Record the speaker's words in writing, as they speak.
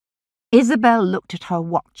Isabel looked at her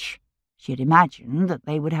watch. She had imagined that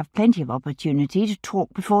they would have plenty of opportunity to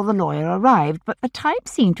talk before the lawyer arrived, but the time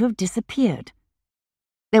seemed to have disappeared.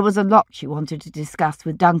 There was a lot she wanted to discuss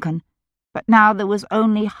with Duncan, but now there was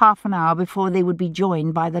only half an hour before they would be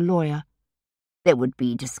joined by the lawyer. There would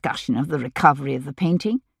be discussion of the recovery of the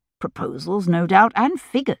painting, proposals, no doubt, and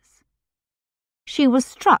figures. She was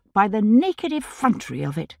struck by the naked effrontery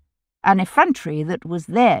of it, an effrontery that was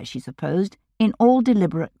there, she supposed, in all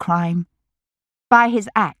deliberate crime. By his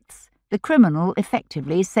acts, the criminal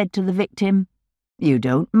effectively said to the victim, "You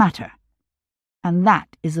don't matter." And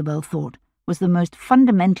that, Isabel thought, was the most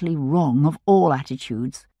fundamentally wrong of all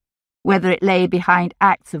attitudes, whether it lay behind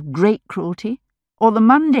acts of great cruelty or the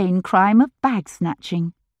mundane crime of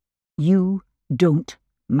bag-snatching. You don't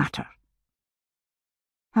matter.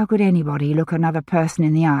 How could anybody look another person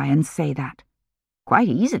in the eye and say that? Quite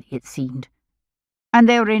easily, it seemed. And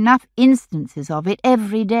there were enough instances of it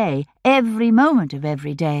every day, every moment of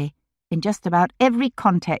every day, in just about every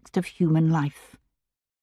context of human life.